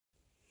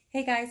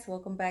Hey guys,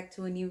 welcome back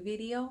to a new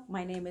video.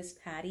 My name is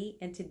Patty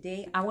and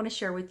today I want to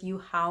share with you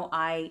how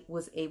I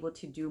was able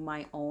to do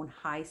my own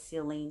high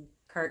ceiling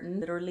curtain.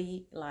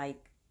 Literally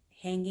like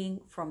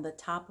hanging from the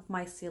top of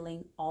my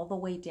ceiling all the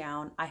way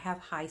down. I have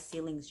high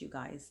ceilings, you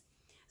guys.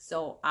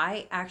 So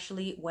I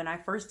actually, when I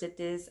first did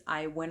this,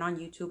 I went on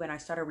YouTube and I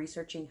started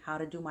researching how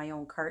to do my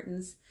own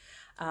curtains,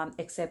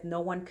 except no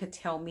one could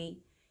tell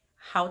me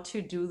how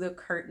to do the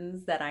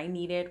curtains that I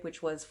needed,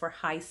 which was for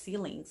high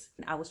ceilings.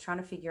 I was trying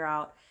to figure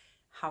out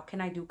how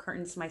can I do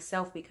curtains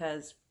myself,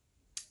 because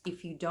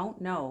if you don't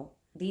know,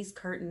 these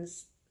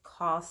curtains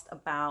cost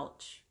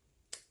about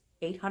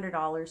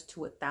 $800 to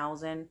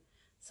 $1,000,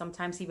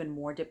 sometimes even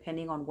more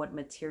depending on what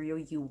material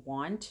you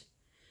want.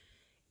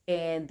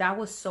 And that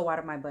was so out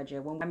of my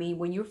budget.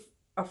 When you're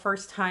a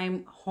first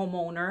time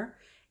homeowner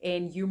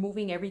and you're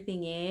moving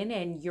everything in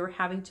and you're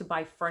having to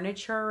buy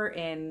furniture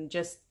and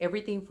just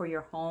everything for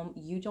your home,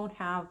 you don't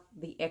have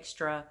the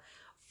extra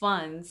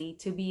funds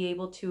to be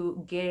able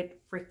to get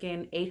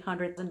freaking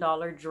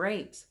 $800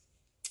 drapes.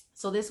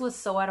 So this was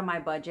so out of my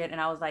budget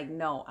and I was like,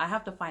 no, I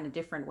have to find a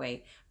different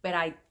way.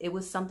 But it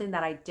was something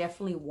that I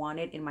definitely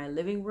wanted in my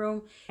living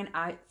room, and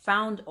I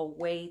found a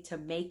way to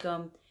make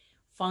them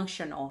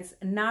functional.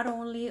 Not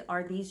only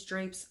are these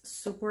drapes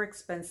super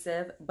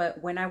expensive,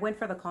 but when I went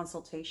for the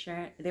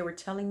consultation, they were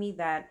telling me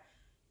that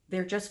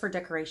they're just for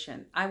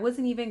decoration. I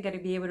wasn't even going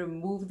to be able to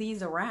move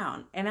these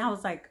around. And I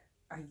was like,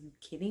 are you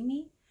kidding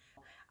me?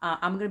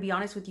 I'm going to be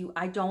honest with you,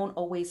 I don't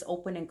always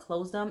open and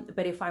close them,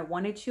 but if I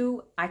wanted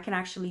to, I can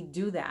actually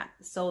do that.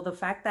 So the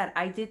fact that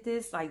I did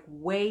this like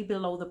way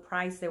below the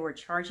price they were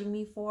charging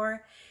me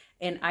for,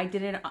 and I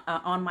did it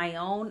on my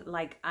own,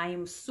 like I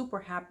am super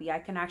happy. I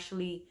can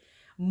actually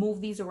move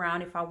these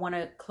around. If I want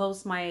to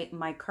close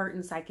my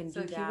curtains, I can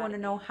do that. So if you want to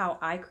know how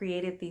I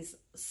created these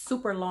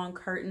super long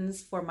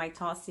curtains for my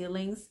tall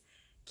ceilings,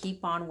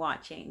 keep on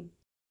watching.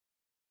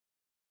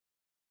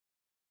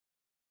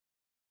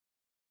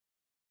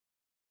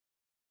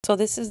 So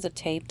this is the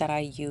tape that I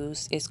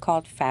use. It's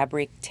called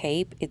fabric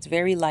tape. It's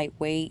very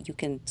lightweight. You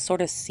can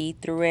sort of see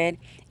through it.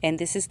 And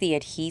this is the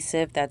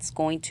adhesive that's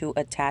going to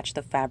attach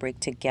the fabric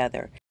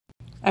together.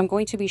 I'm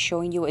going to be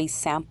showing you a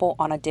sample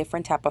on a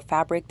different type of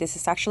fabric. This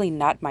is actually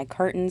not my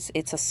curtains.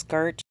 It's a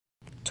skirt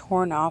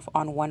torn off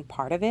on one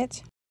part of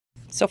it.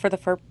 So for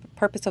the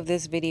purpose of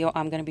this video,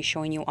 I'm going to be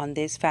showing you on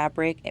this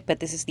fabric, but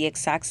this is the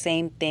exact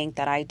same thing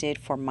that I did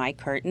for my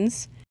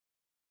curtains.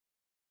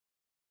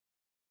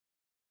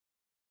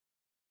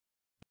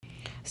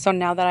 So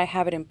now that I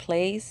have it in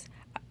place,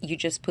 you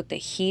just put the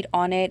heat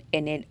on it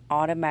and it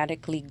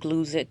automatically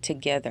glues it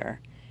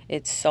together.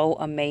 It's so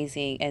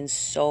amazing and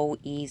so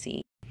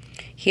easy.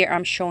 Here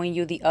I'm showing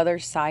you the other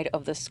side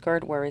of the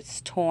skirt where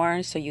it's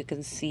torn so you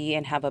can see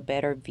and have a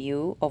better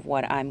view of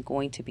what I'm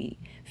going to be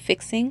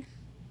fixing.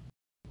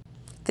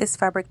 This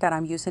fabric that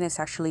I'm using is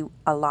actually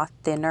a lot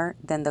thinner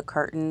than the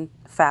curtain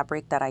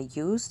fabric that I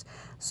used.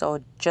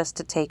 So just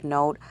to take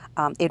note,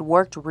 it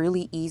worked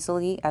really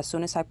easily. As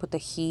soon as I put the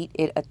heat,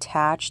 it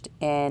attached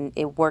and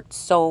it worked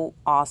so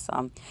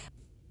awesome.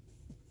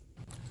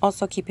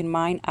 Also keep in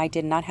mind, I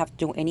did not have to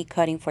do any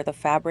cutting for the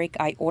fabric.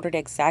 I ordered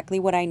exactly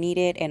what I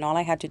needed and all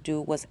I had to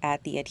do was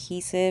add the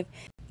adhesive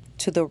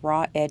to the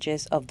raw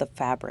edges of the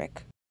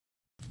fabric.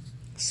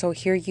 So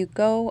here you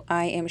go.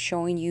 I am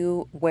showing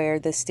you where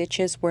the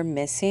stitches were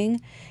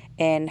missing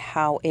and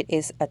how it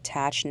is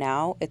attached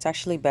now. It's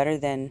actually better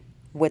than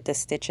with the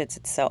stitches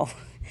itself.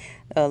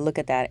 Look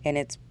at that. And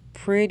it's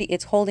pretty,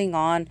 it's holding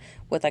on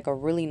with like a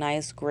really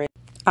nice grip.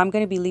 I'm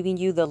going to be leaving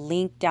you the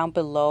link down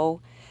below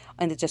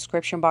in the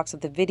description box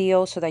of the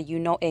video so that you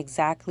know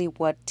exactly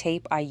what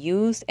tape I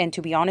used. And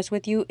to be honest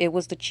with you, it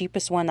was the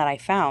cheapest one that I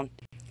found.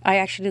 I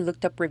actually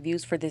looked up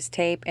reviews for this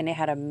tape and it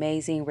had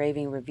amazing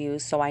raving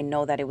reviews, so I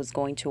know that it was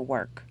going to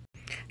work.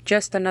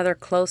 Just another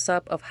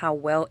close-up of how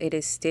well it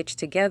is stitched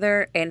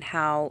together and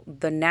how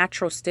the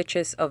natural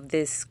stitches of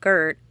this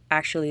skirt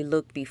actually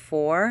look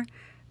before,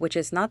 which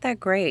is not that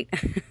great.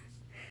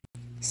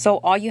 So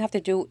all you have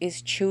to do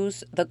is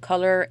choose the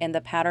color and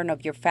the pattern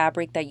of your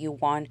fabric that you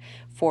want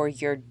for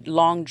your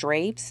long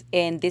drapes.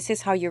 And this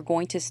is how you're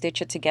going to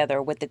stitch it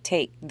together with the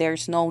tape.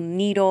 There's no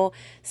needle,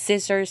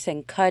 scissors,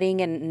 and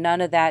cutting, and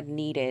none of that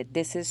needed.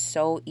 This is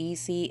so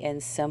easy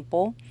and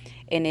simple.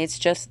 And it's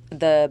just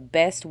the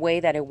best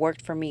way that it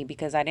worked for me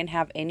because I didn't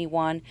have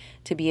anyone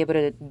to be able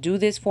to do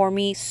this for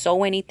me,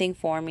 sew anything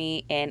for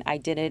me, and I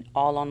did it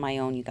all on my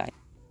own, you guys.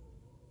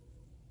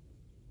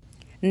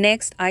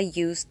 Next, I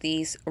used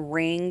these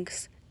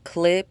rings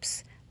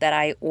clips that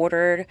I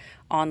ordered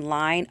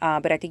online,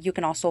 but I think you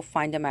can also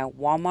find them at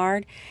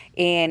Walmart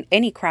and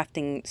any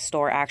crafting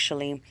store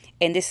actually.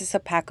 And this is a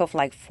pack of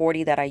like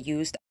 40 that I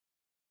used.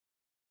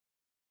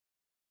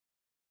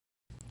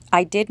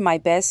 I did my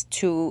best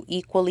to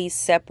equally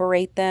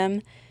separate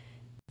them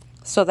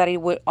so that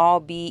it would all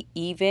be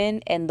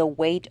even, and the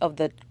weight of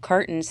the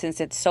curtain,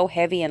 since it's so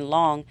heavy and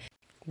long,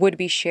 would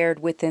be shared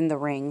within the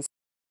rings.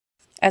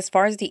 As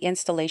far as the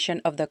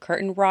installation of the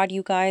curtain rod,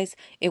 you guys,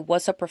 it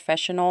was a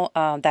professional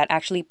that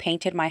actually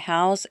painted my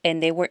house,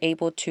 and they were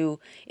able to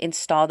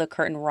install the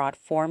curtain rod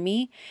for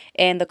me.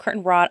 And the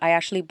curtain rod, I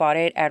actually bought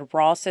it at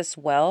Ross as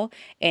well,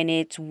 and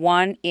it's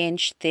 1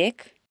 inch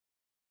thick.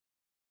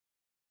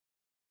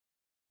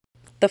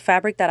 The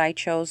fabric that I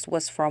chose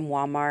was from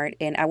Walmart,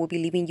 and I will be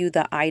leaving you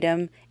the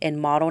item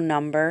and model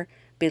number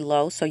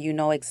below so you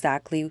know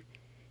exactly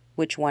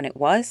which one it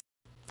was.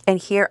 And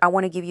here I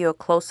want to give you a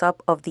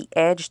close-up of the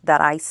edge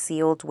that I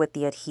sealed with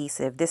the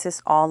adhesive. This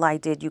is all I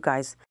did, you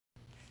guys.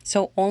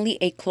 So only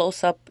a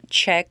close-up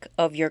check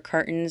of your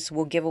curtains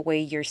will give away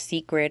your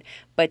secret.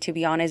 But to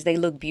be honest, they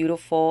look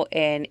beautiful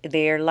and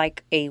they're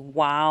like a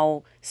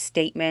wow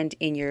statement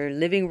in your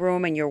living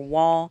room and your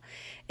wall.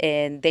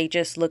 And they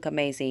just look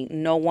amazing.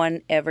 No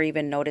one ever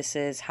even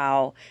notices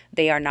how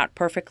they are not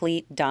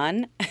perfectly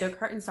done. The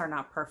curtains are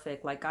not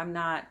perfect. Like I'm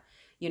not,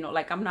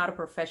 like I'm not a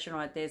professional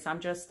at this.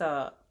 I'm just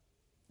a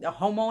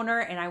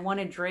homeowner, and I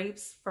wanted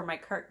drapes for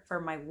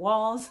my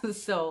walls.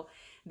 So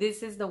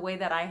this is the way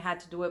that I had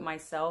to do it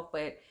myself,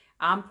 but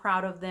I'm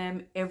proud of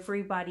them.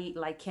 Everybody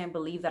like can't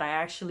believe that I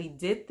actually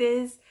did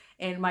this,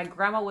 and my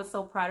grandma was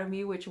so proud of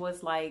me, which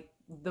was like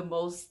the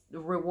most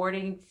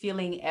rewarding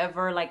feeling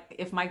ever. Like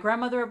if my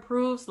grandmother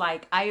approves,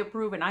 like I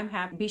approve and I'm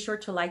happy. Be sure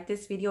to like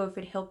this video if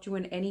it helped you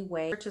in any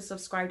way. To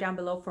subscribe down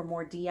below for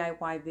more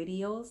DIY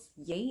videos.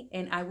 Yay,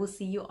 and I will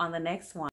see you on the next one.